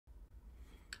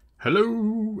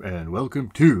Hello and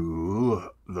welcome to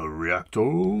the Reactor.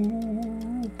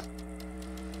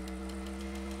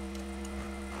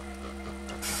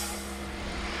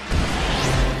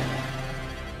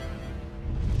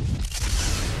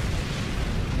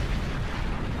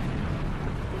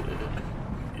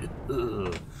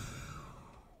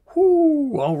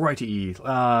 Alrighty,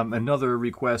 another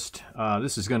request.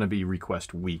 This is going to be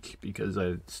request week because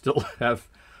I still have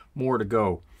more to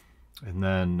go. And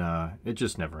then it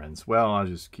just never ends. Well, I'll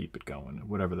just keep it going.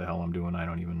 Whatever the hell I'm doing, I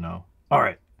don't even know. All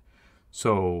right.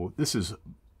 So this is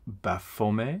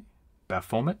Baphomet.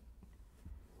 Baphomet?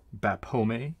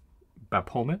 Baphomet?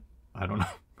 Baphomet? I don't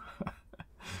know.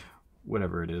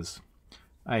 Whatever it is.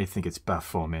 I think it's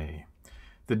Baphomet.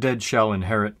 The Dead Shall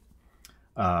Inherit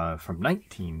from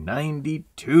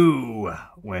 1992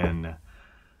 when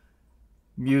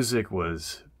music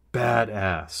was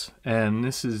badass. And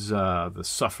this is The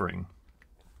Suffering.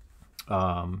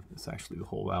 It's actually the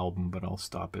whole album, but I'll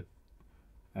stop it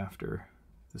after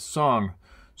the song.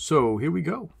 So here we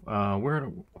go.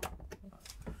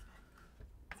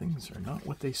 Things are not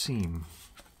what they seem.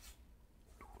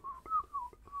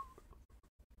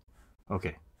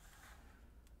 Okay.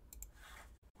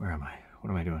 Where am I?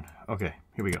 What am I doing? Okay,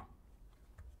 here we go.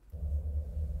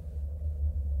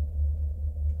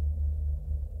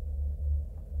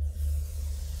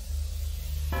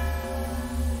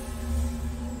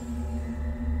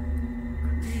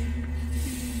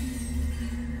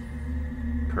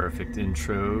 Perfect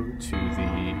intro to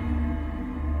the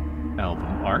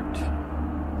album art.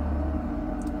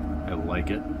 I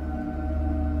like it.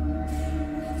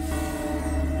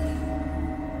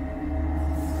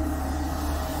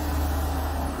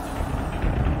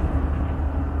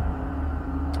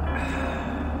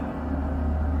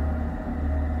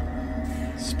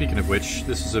 Speaking of which,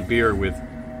 this is a beer with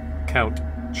Count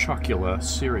Chocula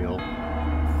cereal.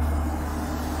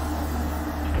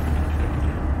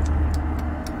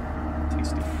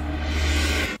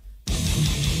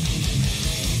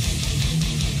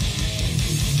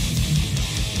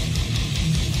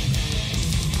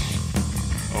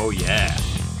 Oh yeah.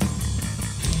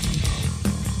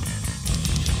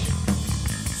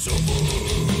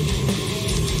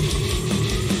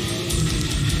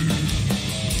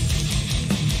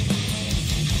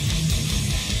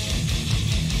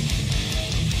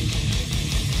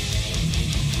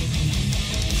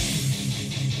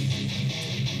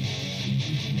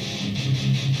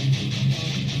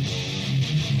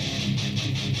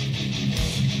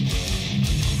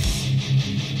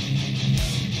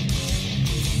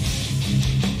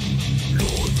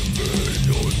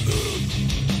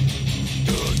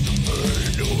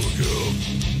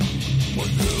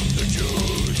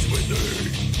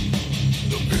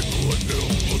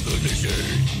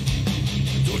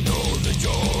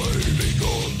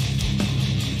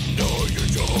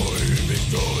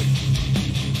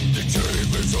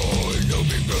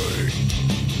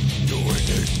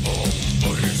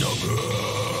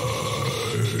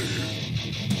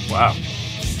 Wow.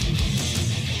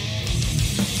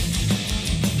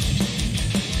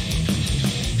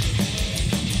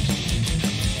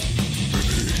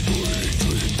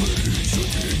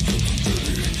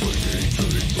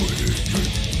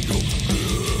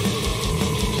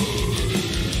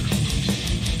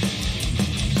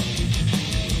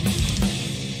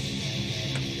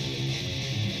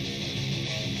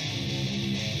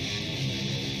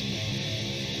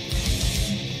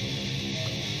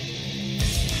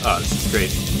 Oh, this is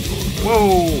great.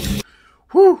 Whoa!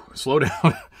 Whew! Slow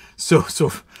down.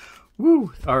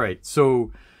 Woo! All right,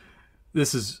 so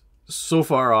this is so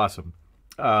far awesome.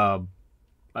 I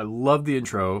love the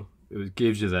intro. It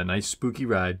gives you that nice spooky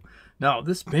ride. Now,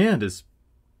 this band is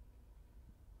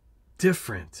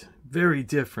different, very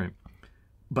different.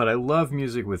 But I love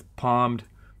music with palmed,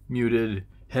 muted,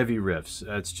 heavy riffs.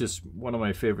 That's just one of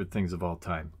my favorite things of all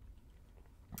time.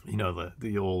 You know,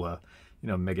 the old...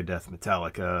 Megadeth,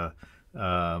 Metallica,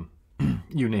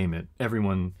 you name it.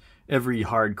 Every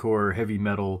hardcore, heavy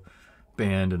metal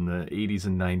band in the 80s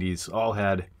and 90s all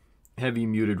had heavy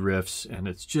muted riffs, and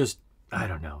it's just, I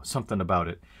don't know, something about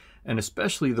it. And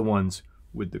especially the ones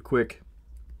with the quick,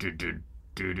 that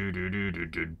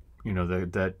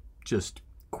just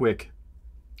quick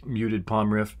muted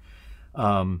palm riff.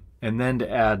 And then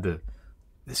to add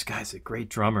this guy's a great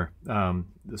drummer, the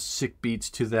sick beats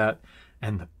to that,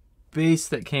 and the bass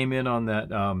that came in on that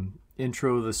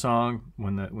intro of the song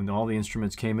when all the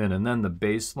instruments came in, and then the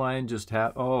bass line just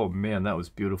had, oh man, that was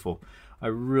beautiful. I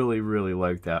really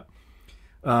liked that.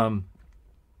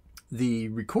 The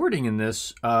recording in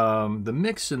this, the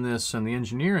mix in this, and the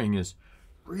engineering is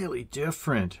really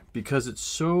different because it's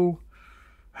so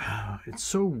it's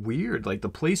so weird. Like the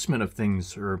placement of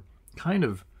things are kind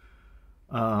of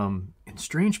in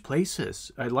strange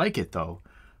places. I like it though.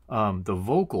 The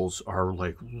vocals are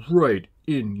like right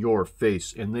in your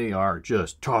face, and they are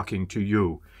just talking to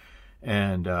you.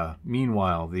 And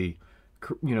meanwhile, the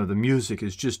music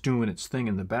is just doing its thing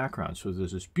in the background. So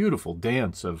there's this beautiful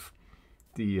dance of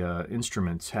the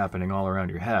instruments happening all around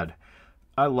your head.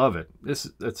 I love it. That's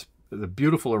the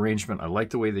beautiful arrangement. I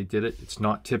like the way they did it. It's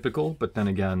not typical, but then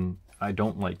again, I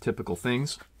don't like typical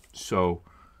things. So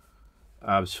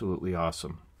absolutely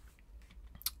awesome.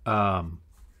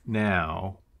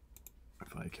 Now,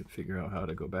 if I can figure out how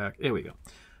to go back, there we go.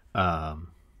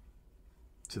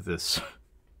 To this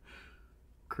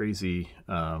crazy,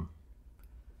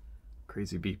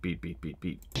 crazy beat, beat, beat, beat,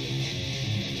 beat.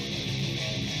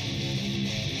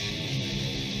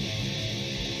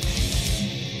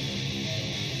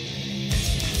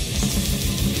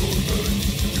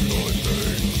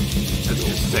 That's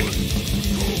just sick.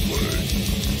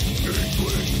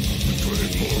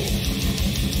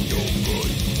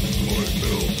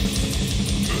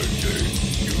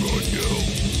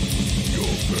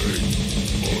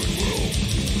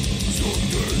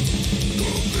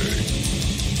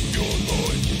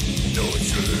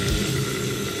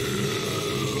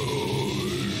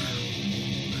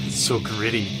 It's so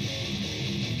gritty.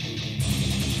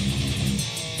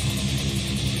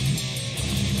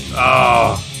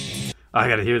 Oh, I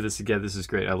gotta hear this again. This is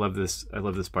great. I love this. I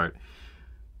love this part.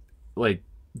 Like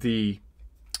the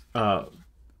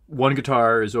one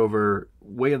guitar is over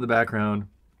way in the background,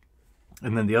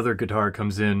 and then the other guitar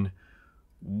comes in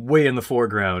way in the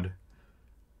foreground.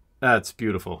 That's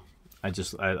beautiful. I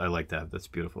like that. That's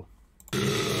beautiful.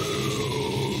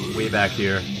 Way back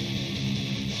here.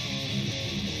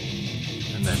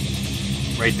 And then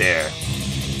right there.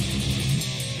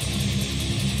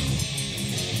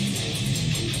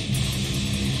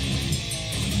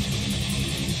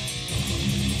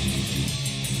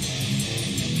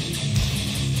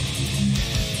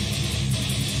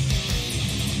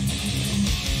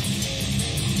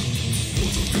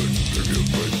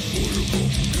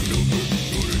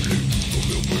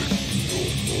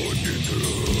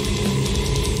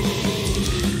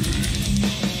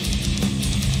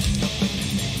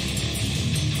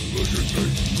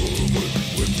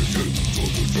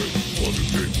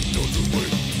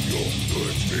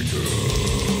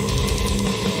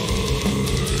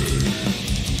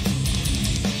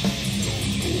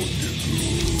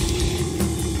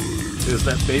 There's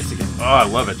that bass again. Oh, I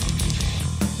love it.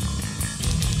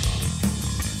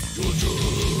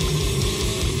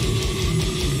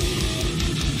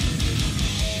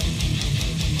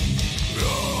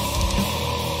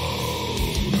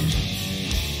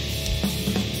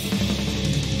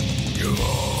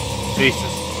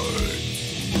 Jesus.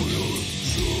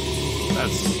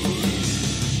 That's...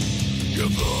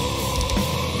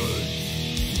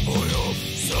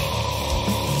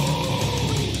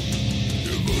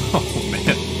 Oh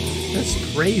man,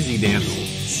 that's crazy dancing.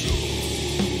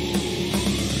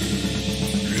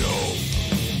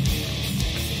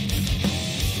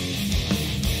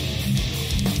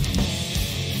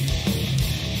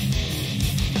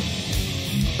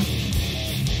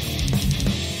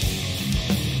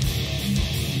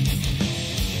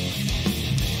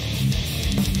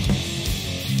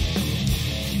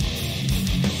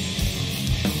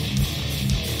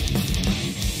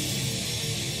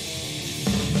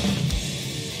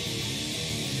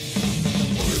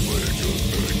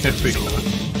 There we go.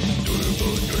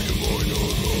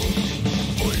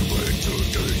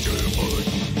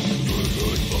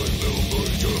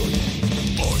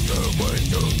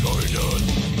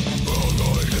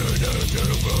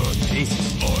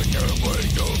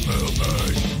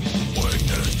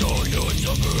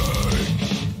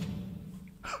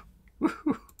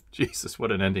 Jesus,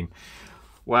 what an ending.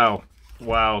 Wow.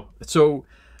 Wow. So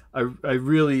I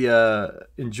really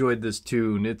enjoyed this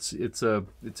tune. It's a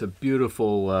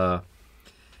beautiful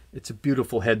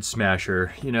head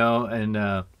smasher, you know,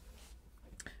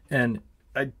 and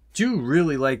I do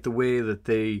really like the way that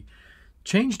they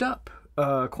changed up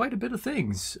quite a bit of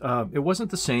things. It wasn't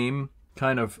the same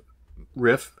kind of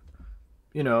riff,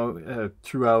 you know,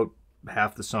 throughout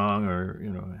half the song, or, you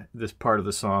know, this part of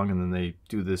the song, and then they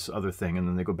do this other thing, and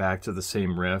then they go back to the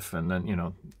same riff, and then, you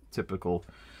know, typical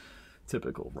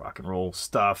rock and roll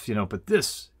stuff, you know. But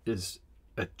this is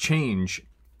a change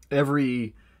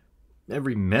every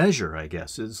measure, I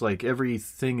guess. It's like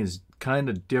everything is kind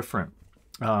of different.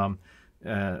 The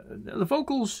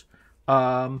vocals,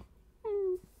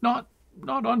 not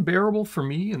unbearable for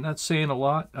me, and that's saying a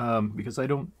lot, because I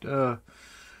don't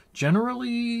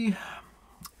generally.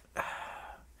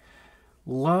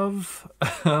 love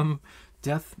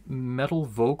death metal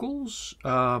vocals.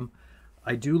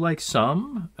 I do like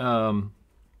some.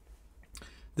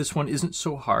 This one isn't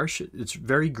so harsh. It's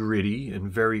very gritty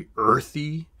and very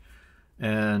earthy,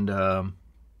 and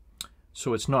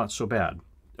so it's not so bad.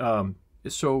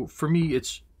 So for me,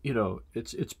 it's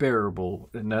it's bearable,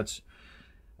 and that's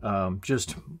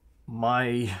just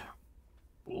my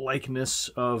likeness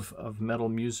of metal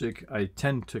music. I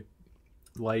tend to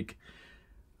like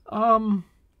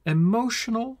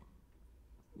emotional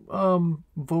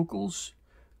vocals.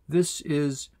 This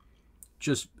is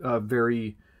just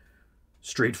very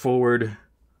straightforward.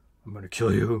 I'm gonna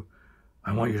kill you.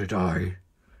 I want you to die.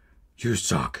 You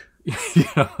suck.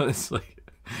 It's like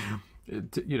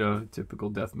typical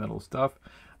death metal stuff.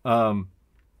 But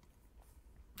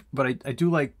I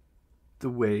do like the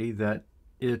way that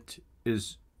it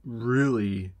is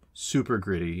really super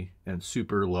gritty and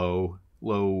super low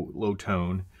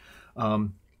tone.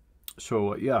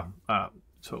 So yeah,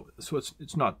 so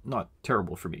it's not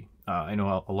terrible for me. I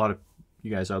know a lot of you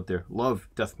guys out there love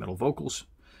death metal vocals,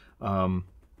 and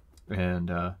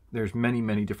there's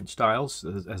many different styles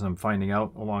as I'm finding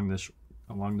out along this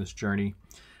journey,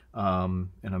 and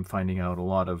I'm finding out a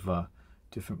lot of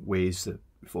different ways that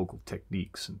vocal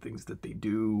techniques and things that they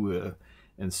do.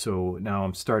 And so now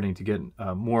I'm starting to get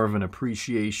more of an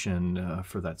appreciation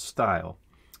for that style.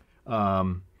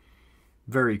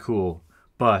 Very cool.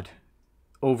 But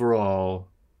overall,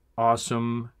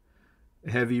 awesome,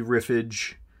 heavy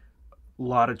riffage, a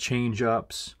lot of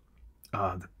change-ups,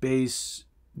 the bass,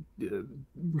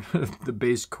 the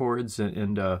bass chords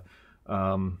and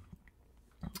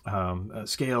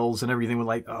scales and everything.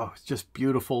 It's just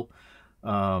beautiful.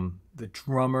 The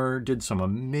drummer did some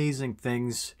amazing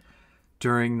things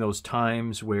during those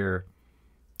times where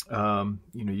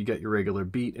you get your regular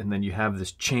beat and then you have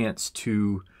this chance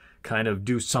to kind of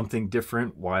do something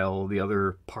different while the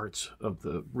other parts of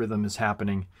the rhythm is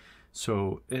happening.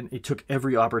 So, and it took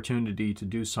every opportunity to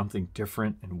do something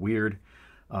different and weird,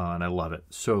 and I love it.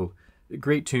 So,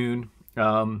 great tune.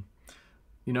 I've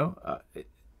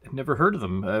never heard of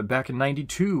them back in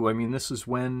 '92. I mean, this is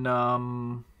when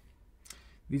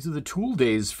these are the Tool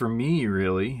days for me,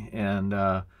 really, and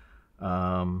in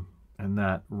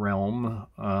that realm.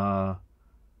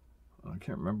 I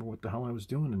can't remember what the hell I was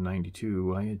doing in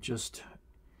 '92. I had just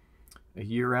a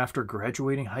year after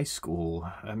graduating high school.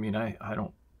 I mean, I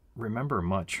don't remember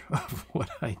much of what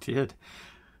I did.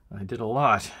 I did a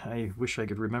lot. I wish I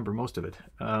could remember most of it.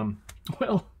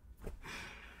 Well,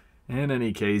 in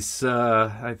any case,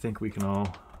 I think we can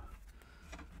all,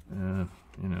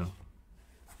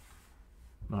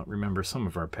 not remember some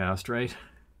of our past, right?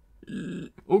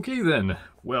 Okay then.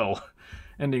 Well,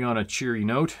 ending on a cheery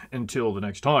note. Until the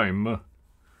next time,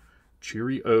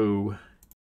 cheerio.